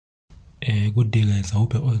Good day, guys. I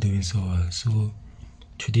hope you're all doing so well. So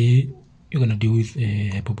today we're gonna deal with a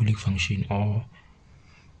hyperbolic function, or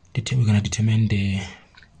we're gonna determine the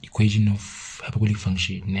equation of hyperbolic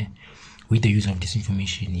function with the use of this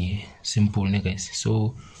information here. Simple, guys.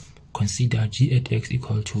 So consider g at x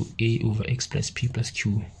equal to a over x plus p plus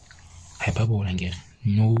q hyperbola again.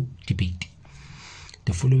 No debate.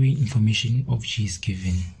 The following information of g is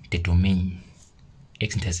given: the domain,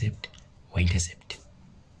 x-intercept, y-intercept.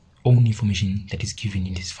 Only information that is given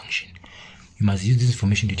in this function. You must use this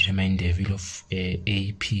information to determine the value of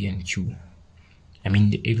a, p, and q. I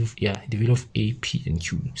mean the value of a, p, and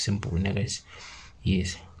q. Simple, guys.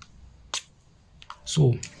 Yes.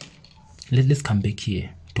 So let's come back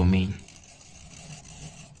here. Domain.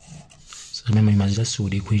 So remember, you must just show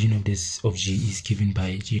the equation of g is given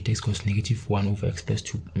by g at x equals -1 over x plus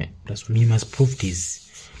 2 plus 1. You must prove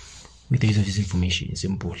this with the use of this information.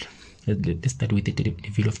 Simple. Let's start with the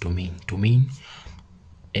value of domain. Domain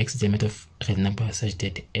x is the element of real number such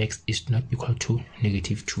that x is not equal to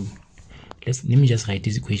 -2. Let me just write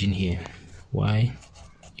this equation here. Y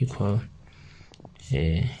equal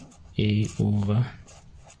a over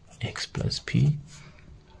x plus p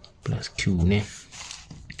plus q.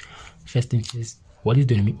 First thing is, what is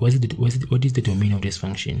the domain of this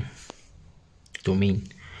function? Domain,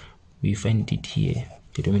 we find it here.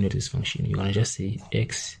 The domain of this function, you're gonna just say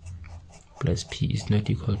x plus p is not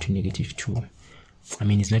equal to -2. I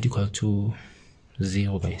mean, it's not equal to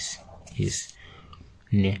 0, guys. Yes.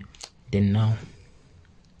 Then now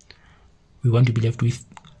we want to be left with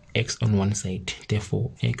x on one side.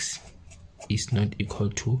 Therefore, x is not equal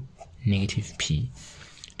to -p.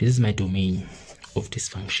 This is my domain of this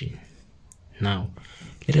function. Now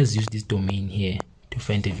let us use this domain here to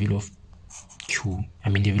find the value of q. I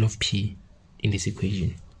mean the value of p in this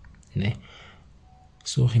equation.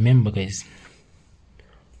 So remember, guys,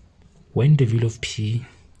 when the value of p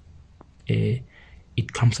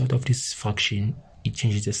it comes out of this fraction, it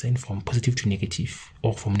changes the sign from positive to negative,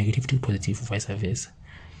 or from negative to positive, vice versa.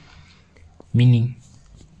 Meaning,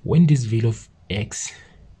 when this value of x,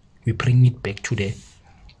 we bring it back to the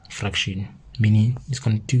fraction, meaning it's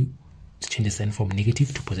going to change the sign from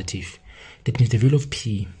negative to positive. That means the value of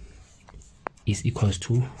p is equals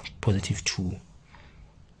to +2.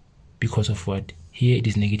 Because of what? Here it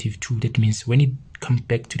is -2. That means when it comes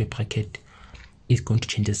back to the bracket, it's going to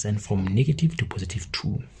change the sign from negative to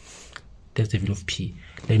 +2. That's the value of p.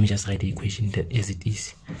 Let me just write the equation that as it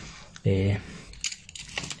is. Let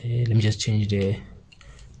me just change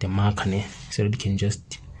the marker so that we can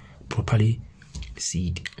just properly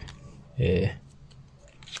see it.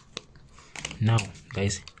 Now,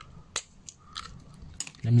 guys,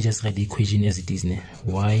 let me just write the equation as it is.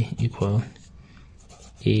 Y equal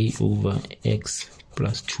a over x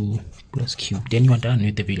plus 2 plus q. Then you are done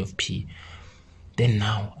with the value of p. Then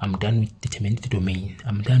now I'm done with determining the domain.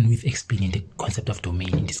 I'm done with explaining the concept of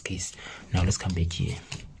domain in this case. Now let's come back here.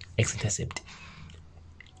 X-intercept.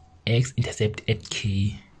 X-intercept at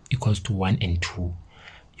k equals to 1 and 2.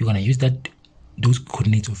 You're gonna use those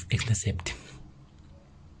coordinates of x-intercept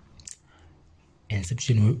and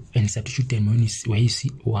substitute them where you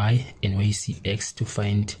see y and where you see x to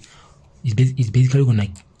find. It's basically gonna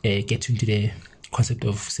get into the concept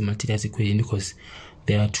of simultaneous equation, because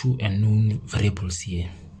there are two unknown variables here.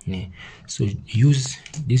 So use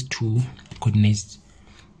these two coordinates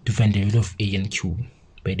to find the value of a and q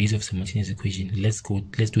by the use of simultaneous equation. Let's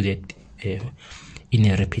do that in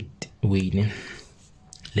a rapid way.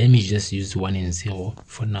 Let me just use 1 and 0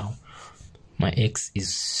 for now. My x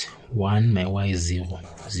is 1, my y is 0.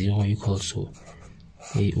 0 equals to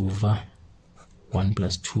a over 1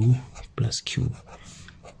 plus 2 plus q.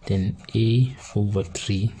 Then a over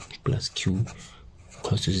 3 plus q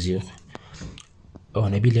equals to 0. I'm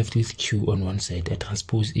gonna be left with q on one side. I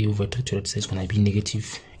transpose a over 3 to that side. It's gonna be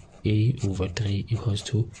negative a over 3 equals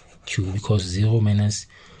to q, because 0 minus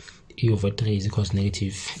a over 3 is equals to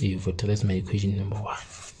negative a over 3. That's my equation number 1.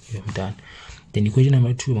 I'm done. Then equation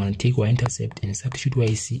number 2, I'm going to take y-intercept and substitute where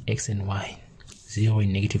I see x and y. 0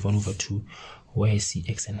 and -1 over 2, where I see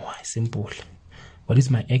x and y. Simple. What is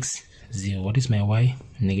my x? 0. What is my y?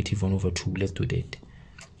 -1 over 2. Let's do that.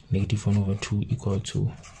 -1 over 2 equal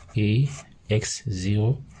to a x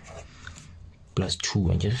 0 plus 2.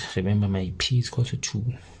 And just remember, my p is equal to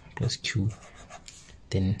 2 plus q.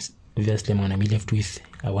 Then obviously I'm going to be left with,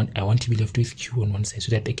 I want to be left with q on one side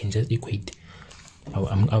so that I can just equate.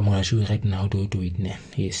 I'm going to show you right now how to do it.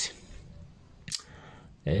 Yes.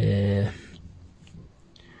 Let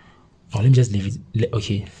me just leave it.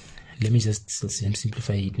 Okay, let me just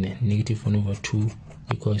simplify it. -1 over 2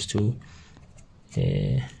 equals to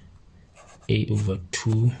a over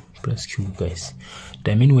 2 plus q, guys.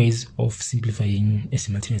 There are many ways of simplifying a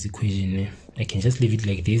simultaneous equation. I can just leave it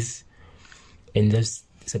like this and just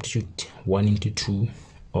substitute 1 into 2,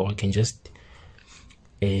 or I can just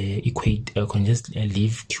equate. I can just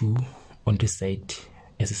leave q on the side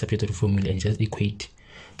as a substitute formula and just equate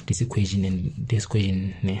this equation and this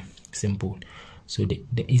equation. Simple. So the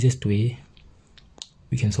easiest way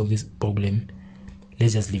we can solve this problem,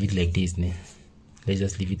 let's just leave it like this. Let's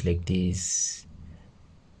just leave it like this.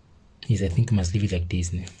 Yes, I think we must leave it like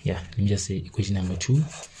this. Yeah, let me just say equation number 2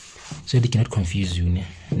 so they cannot confuse you.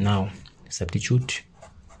 Now substitute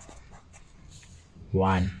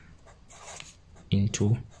 1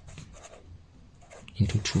 into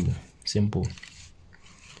 2. Simple.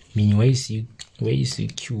 Meaning where you see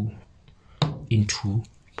q into,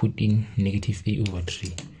 put in negative a over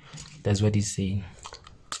 3. That's what it's saying.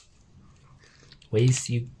 Where you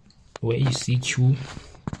see q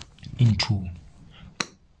into,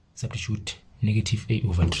 substitute negative a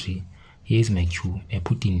over 3. Here's my q. I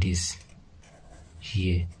put in this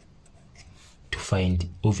here to find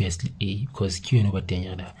obviously a, because q and over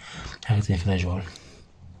 10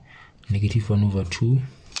 negative 1 over 2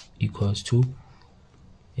 equals to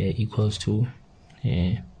a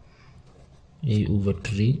over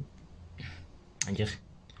 3 and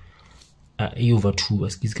a over 2,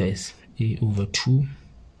 excuse guys, a over 2.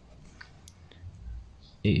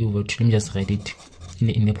 Let me just write it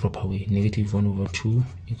in the proper way. Negative 1 over 2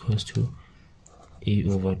 equals to a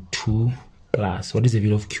over 2 plus, what is the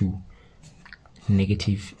value of q?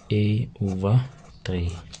 Negative a over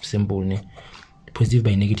 3. Simple. Positive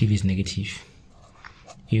by negative is negative.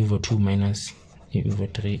 A over 2 minus a over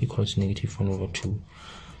 3 equals negative 1 over 2.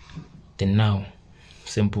 Then now,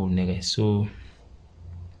 simple, guys. So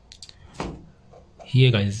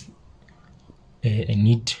here, guys, I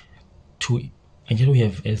need to, and here we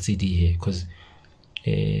have LCD here, because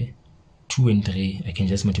 2 and 3, I can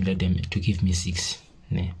just multiply them to give me 6.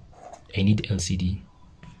 I need LCD.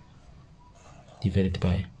 Divided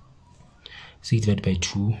by 6 divided by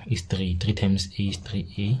 2 is 3. 3 times a is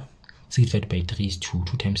 3a. 6 divided by 3 is 2.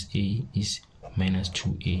 2 times a is minus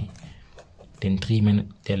 2a. Then 3 minus,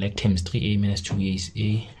 they're like terms. 3a minus 2a is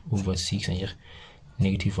a over 6. And here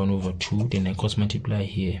negative 1 over 2. Then I cross multiply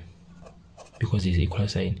here because there's equal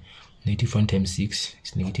sign. Negative 1 times 6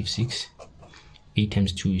 is negative 6. A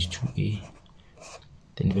times 2 is 2a.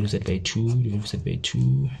 Then the value set by 2. The value set by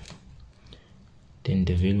 2. Then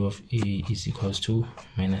the value of a is equals to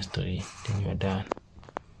minus 3. Then you are done.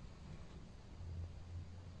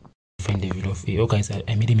 Find the value of a. Oh guys,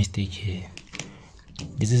 I made a mistake here.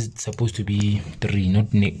 This is supposed to be 3,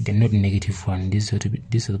 not negative 1. This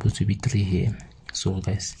is supposed to be 3 here. So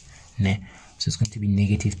guys, so it's going to be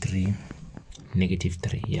negative 3. Negative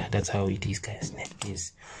 3. Yeah, that's how it is, guys.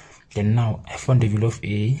 Yes. Then now I found the value of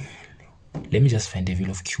a. Let me just find the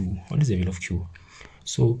value of q. What is the value of q?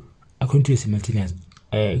 So according to the simultaneous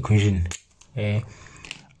equation, I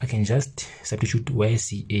can just substitute where I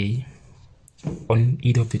see a on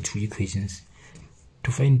either of the two equations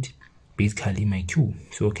to find basically my q.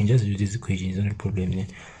 So I can just use this equation, it's not a problem.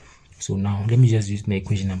 So now let me just use my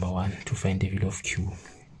equation number 1 to find the value of q.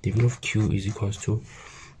 The value of q is equals to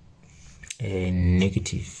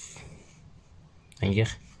negative, and here,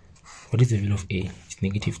 what is the value of a? It's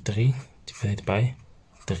negative 3 divided by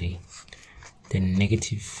 3. Then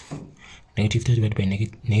negative 3 divided by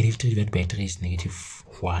negative 3 divided by 3 is negative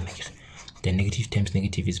 1. Then negative times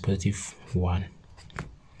negative is positive 1.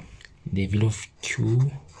 The value of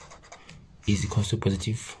q is equal to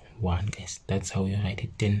positive 1, guys. That's how you write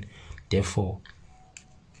it. Then therefore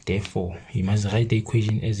you must write the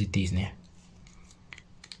equation as it is now.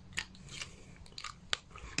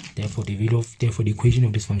 Therefore the equation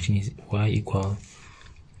of this function is y equal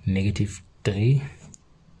negative 3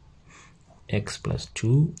 x plus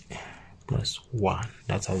 2 plus 1.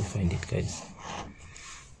 That's how you find it, guys.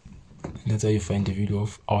 That's how you find the value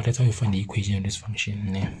of, or that's how you find the equation of this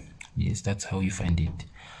function. Yes, that's how you find it.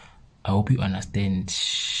 I hope you understand.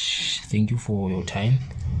 Thank you for your time.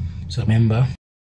 So remember,